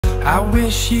I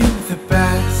wish you the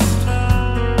best.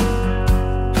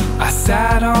 I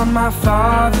sat on my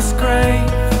father's grave.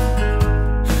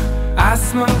 I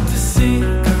smoked a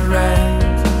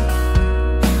cigarette,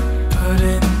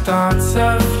 putting thoughts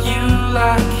of you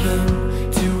like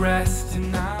him to rest.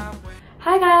 And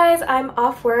hi guys, I'm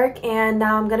off work and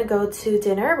now I'm gonna go to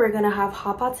dinner. We're gonna have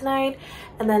hot pot tonight,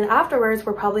 and then afterwards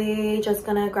we're probably just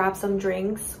gonna grab some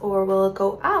drinks or we'll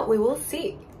go out. We will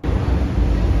see.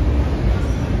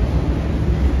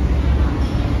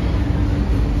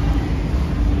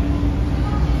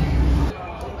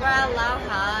 We're at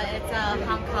Lauha. It's a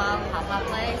Hong Kong hot pot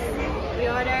place. We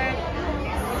ordered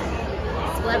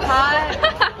split pot.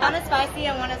 One is spicy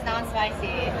and one is non-spicy.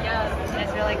 Yes.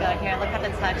 It's really good. Here, look at the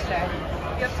texture.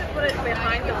 You have to put it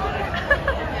behind the water.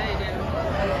 Yeah, you do.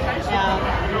 Yeah.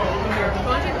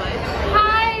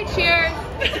 Hi, cheers.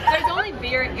 There's only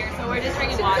beer in here, so we're just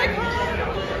drinking water.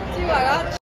 Dude, I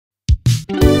got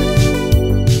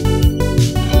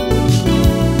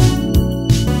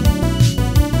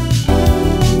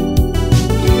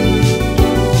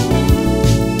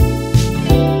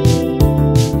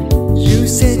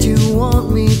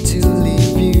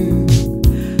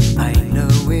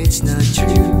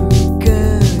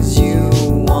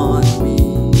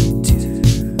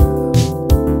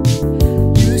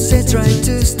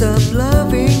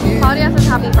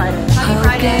Happy Friday. Happy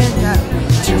Friday. Yeah.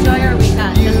 Enjoy your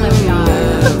weekend, just like we are.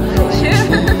 Cheers.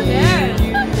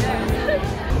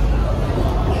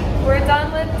 We're done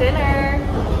with dinner.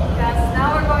 Yes, now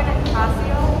we're going to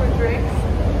Casio for drinks.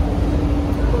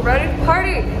 We're ready to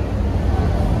party.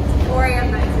 It's 4 a.m.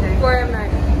 night today. 4 a.m.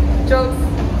 night. Jokes.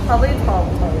 Probably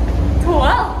 12.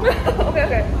 12?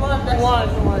 okay. 1. I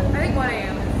think 1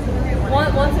 a.m.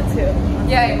 1 to 2.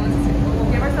 Yeah, 1 to 2.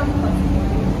 We'll give ourselves flexibility.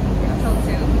 Until 2.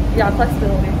 Yeah,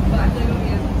 flexibility. But I feel like it'll be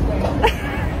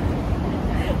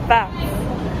Facts.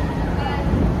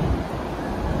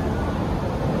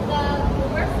 The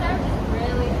work service is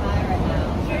really high right now.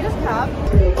 Should we just cap?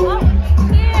 Oh,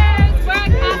 cheers! We're at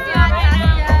Casio right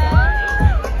now.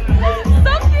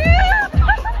 So cute!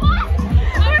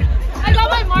 I got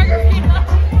my margarita.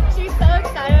 She's so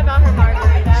excited about her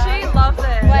margarita. She loves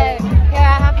it. Wait, here I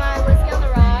have my whiskey on the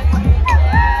rocks.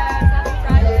 Cheers! Happy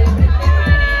Friday!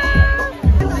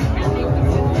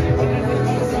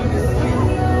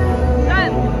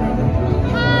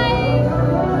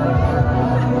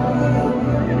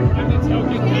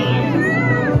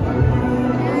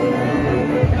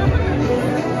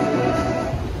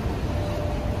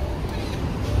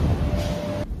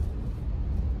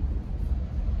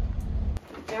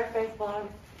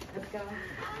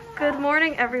 Good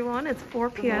morning, everyone. It's 4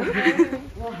 p.m.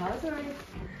 Well, how's it?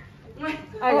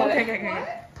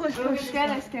 Okay. Push. Scan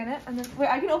it, and then wait.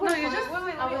 I can open. No, it. you just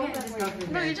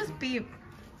Wait. No, you just beep.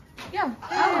 Yeah.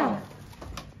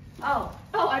 Oh,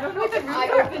 I don't know. I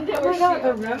opened it. Oh my god,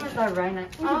 the room is not right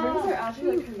next. Oh. The rooms are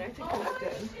actually like connected.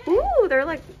 Ooh, they're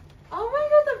like. Oh my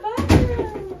god, the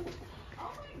bathroom.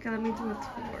 Okay, let me do a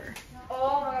tour.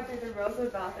 Oh my god, there's a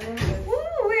Rosewood bathroom.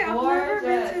 Ooh, wait, I've never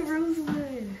been to Gorgeous.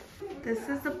 Rosewood. This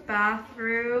is the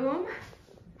bathroom.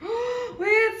 Wait,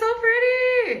 it's so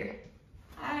pretty.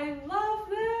 I love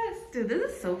this. Dude,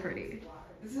 this is so pretty.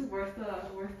 This is worth the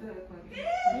money.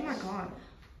 Oh my god.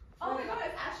 Oh my god,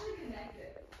 it's actually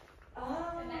connected. Oh.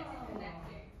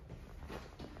 Connecting.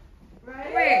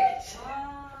 Right? Wait.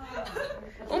 Wow.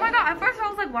 Oh my god, at first I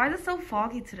was like, why is it so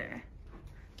foggy today?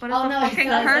 But it's Oh a no, fucking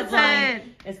it's the curtain. blind.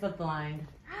 It's the blind.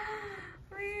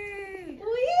 Wait.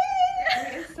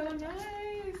 It's so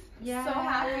nice. Yeah. So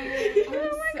happy. Oh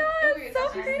my god, it's so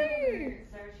pretty.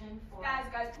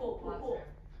 Guys, pull.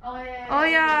 Oh yeah. Oh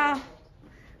yeah.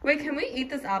 Wait, can we eat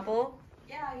this apple?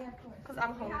 Yeah, of course. Because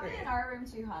I'm We have hungry. it in our room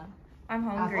too, hon. I'm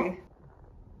hungry.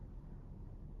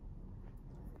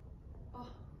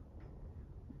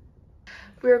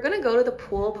 We were gonna go to the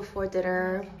pool before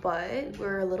dinner, but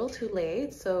we're a little too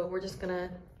late, so we're just gonna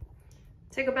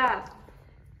take a bath.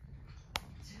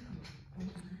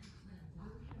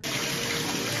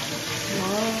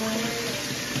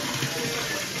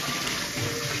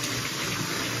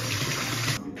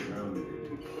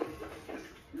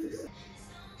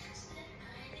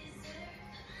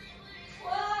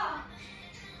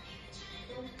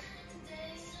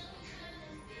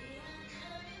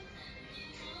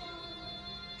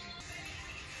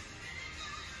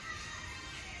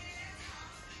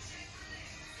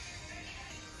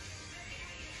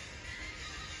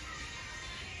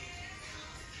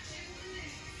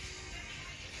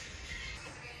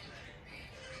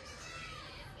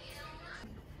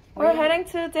 We're heading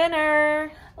to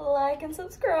dinner. Like and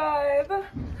subscribe.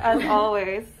 As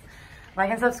always.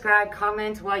 Like and subscribe,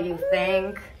 comment what you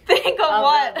think. think of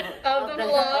what? Of the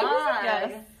vlog.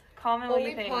 Yes. Comment what you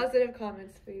Only think. positive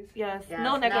comments, please. Yes. Yes,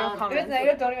 No negative If comments. it's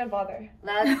negative, don't even bother.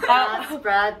 Let's not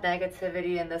spread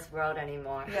negativity in this world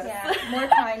anymore. Yes. Yeah, more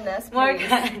kindness. More please.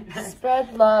 kindness.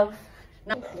 Spread love.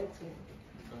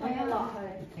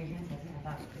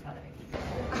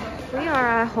 We are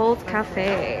at Holt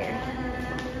Cafe.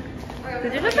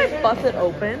 Did you just like bust it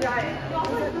open?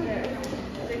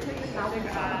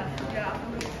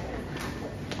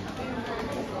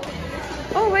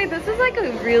 Oh wait, this is like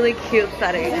a really cute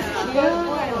setting.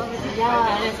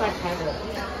 Yeah, and it's like private.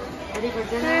 Ready for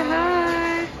dinner? Say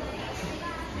hi.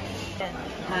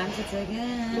 Time to dig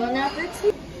in. Bon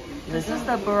appetit. This is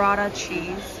the burrata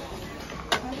cheese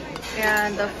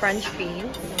and the French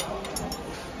beans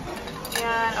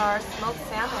and our smoked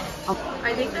salmon.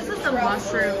 I think this is the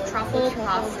mushroom truffle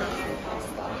pasta.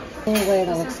 Oh wait, that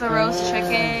This looks is the roast good.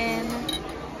 chicken.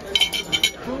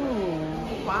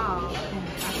 Ooh. Wow.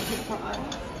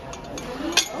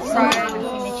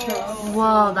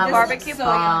 Whoa, that Barbecue looks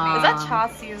pork. bomb. Is that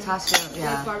chashu? Chashu,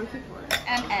 yeah. Barbecue pork.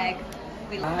 And egg.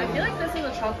 I feel like this is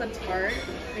a chocolate tart.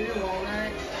 Maybe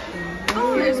walnut.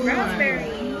 Oh, there's raspberry.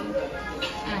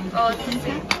 Oh, it's the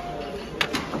same.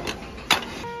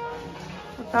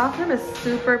 The bathroom is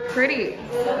super pretty.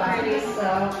 It's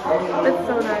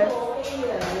so nice.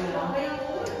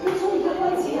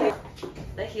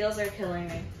 The heels are killing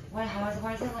me. Wait,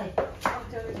 why is it like?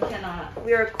 We cannot.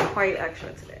 We are quite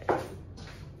extra today.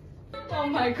 Oh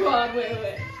my god,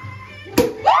 wait.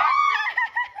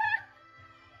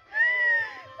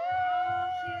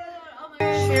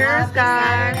 Cheers,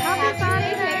 guys. Happy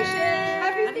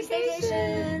Happy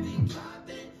staycation.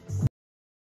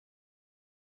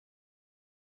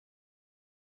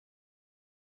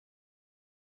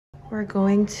 We're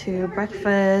going to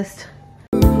breakfast.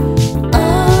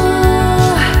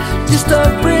 Just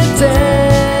stop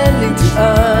pretending to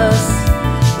us.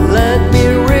 Let me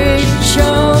reach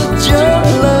out your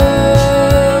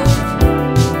love.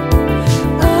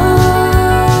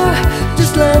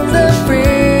 Just let the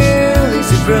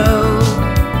feelings grow.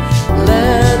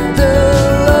 Let the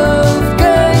love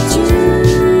guide you.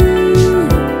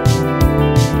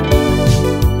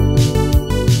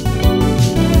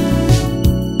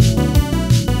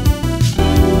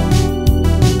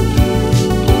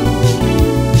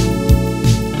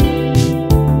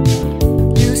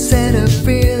 You said a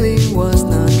feeling was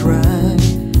not right,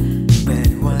 but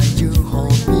why you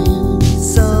hold me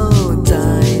so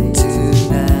tight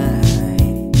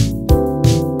tonight?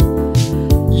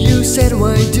 You said,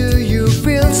 why do you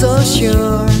feel so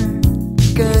sure?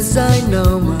 'Cause I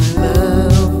know my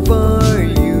love for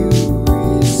you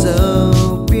is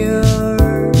so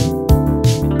pure.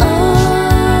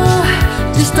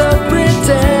 Just stop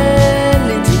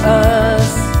pretending to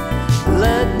us.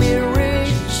 Let me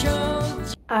reach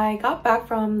out. I got back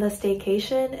from the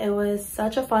staycation. It was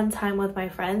such a fun time with my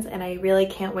friends and I really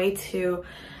can't wait to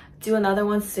do another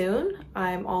one soon.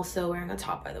 I'm also wearing a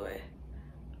top, by the way.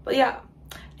 But yeah,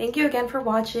 thank you again for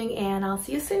watching and I'll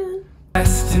see you soon.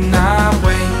 And I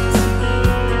wait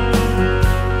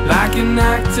like an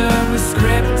actor with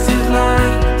scripted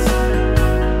lines.